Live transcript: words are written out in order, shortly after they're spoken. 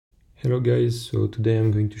Hello guys, so today I'm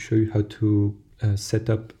going to show you how to set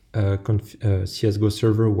up a CSGO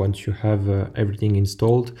server once you have everything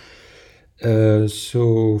installed.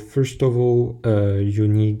 So first of all, you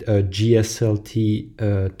need a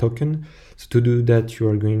GSLT token. So to do that,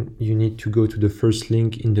 you need to go to the first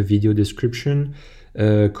link in the video description,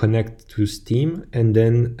 connect to Steam, and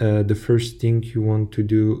then the first thing you want to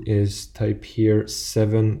do is type here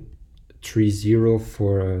 730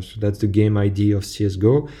 for so that's the game ID of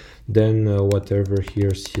CSGO, then whatever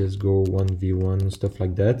here, CSGO 1v1, stuff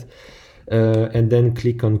like that, and then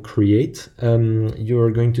click on create.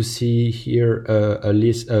 You're going to see here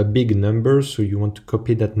a big number, so you want to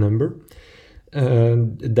copy that number.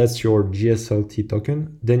 That's your GSLT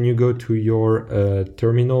token. Then you go to your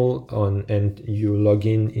terminal and you log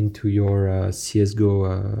in into your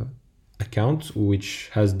CSGO account,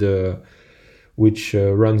 which runs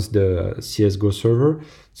the CSGO server.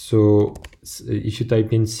 So if you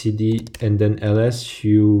type in cd and then ls,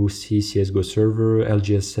 you see CSGO server,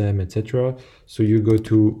 lgsm, etc. So you go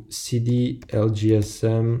to cd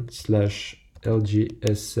lgsm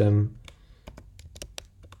 /lgsm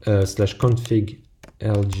 /config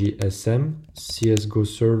lgsm CSGO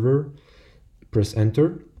server, press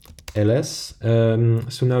enter, ls.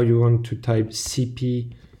 So now you want to type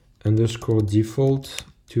cp_default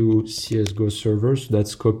to CSGO server. So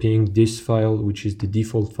that's copying this file, which is the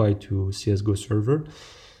default file, to CSGO server.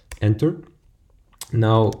 Enter.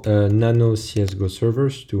 Now nano CSGO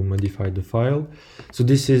servers to modify the file. So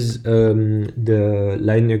this is the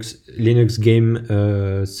Linux game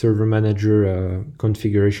server manager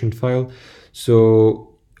configuration file.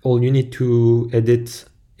 So all you need to edit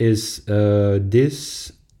is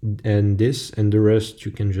this and this, and the rest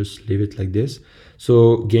you can just leave it like this.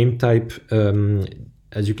 So game type,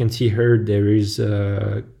 as you can see here, there is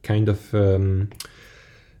kind of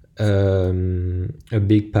a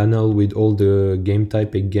big panel with all the game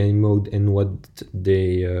type and game mode and what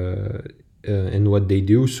they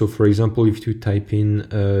do. So for example, if you type in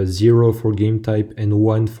 0 for game type and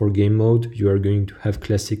 1 for game mode, you are going to have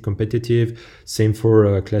classic competitive. Same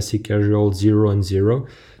for classic casual, 0 and 0.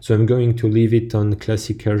 So I'm going to leave it on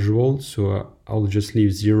classic casual, so I'll just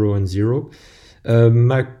leave 0 and 0.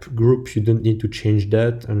 Map group, you don't need to change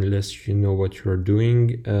that unless you know what you are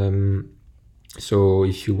doing. So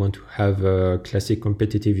if you want to have a classic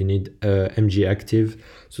competitive, you need MG active,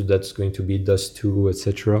 so that's going to be DOS2,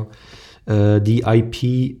 etc. The IP,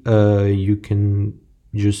 you can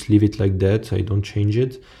just leave it like that, I don't change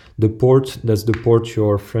it. The port, that's the port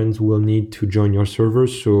your friends will need to join your server,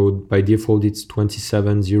 so by default it's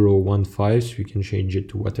 27015, so you can change it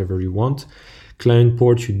to whatever you want. Client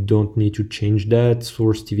port, you don't need to change that.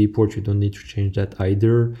 Source TV port, you don't need to change that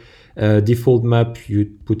either. Default map, you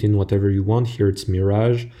put in whatever you want. Here it's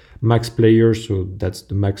Mirage. Max player, so that's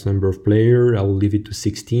the max number of player. I'll leave it to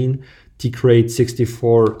 16. Tick rate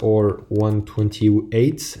 64 or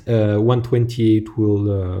 128. 128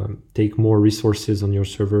 will take more resources on your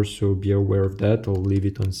server, so be aware of that. I'll leave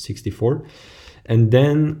it on 64. And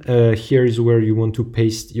then here is where you want to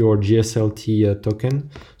paste your GSLT token.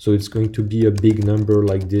 So it's going to be a big number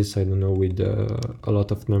like this, I don't know, with a lot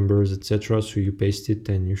of numbers, etc. So you paste it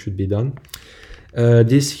and you should be done.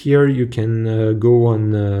 This here, you can go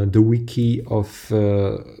on the wiki of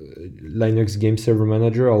Linux Game Server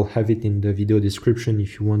Manager. I'll have it in the video description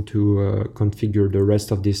if you want to configure the rest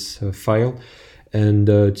of this file. And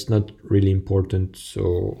it's not really important,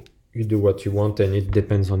 so you do what you want and it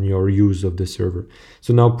depends on your use of the server.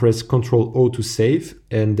 So now press Ctrl-O to save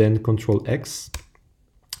and then Ctrl-X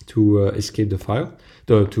to escape the file,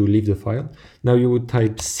 to leave the file. Now you would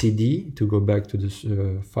type cd to go back to the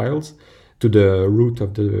files, to the root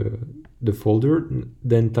of the folder,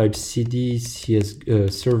 then type cd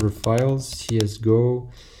server files, CSGO,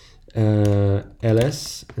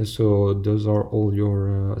 ls. So those are all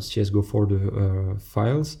your CSGO folder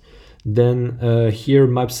files. Then here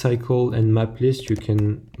map cycle and map list, you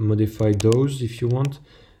can modify those if you want.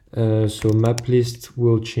 So map list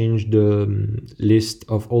will change the list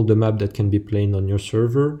of all the map that can be played on your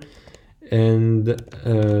server, and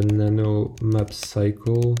nano map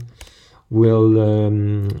cycle will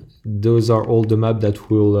those are all the map that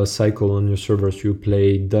will cycle on your server. So you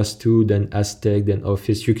play DOS2, then Aztec, then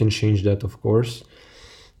Office. You can change that, of course.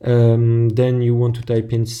 Then you want to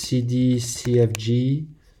type in cd cfg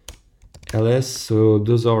ls. So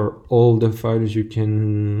those are all the files you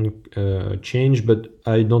can change, but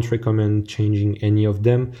I don't recommend changing any of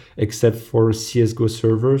them except for CSGO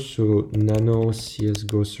server. So nano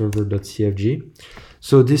CSGO server.cfg.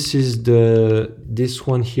 So this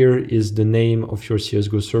one here is the name of your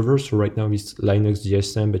CSGO server. So right now it's Linux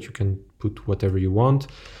GSM, but you can put whatever you want.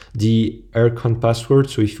 the aircon password,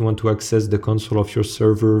 so if you want to access the console of your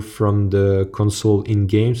server from the console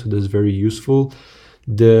in-game, so that's very useful.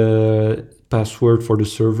 The password for the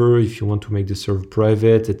server if you want to make the server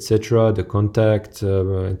private, etc., the contact,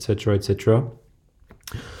 etc., etc.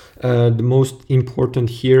 The most important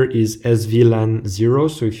here is SVLAN 0.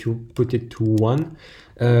 So if you put it to 1,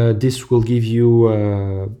 this will give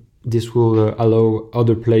you this will allow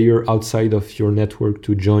other player outside of your network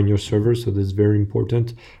to join your server. So that's very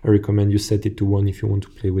important. I recommend you set it to 1 if you want to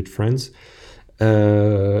play with friends.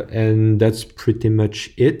 And that's pretty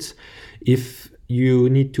much it. If you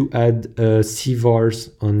need to add CVARs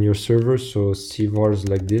on your server, so CVARs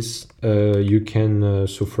like this, you can,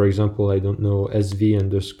 so for example, I don't know, SV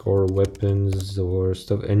underscore weapons or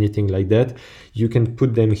stuff, anything like that, you can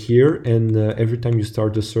put them here, and every time you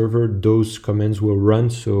start the server, those commands will run,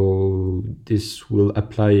 so this will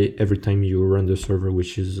apply every time you run the server,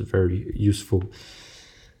 which is very useful.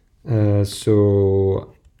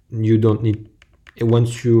 So you don't need,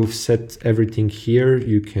 once you've set everything here,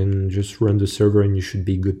 you can just run the server and you should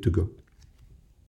be good to go.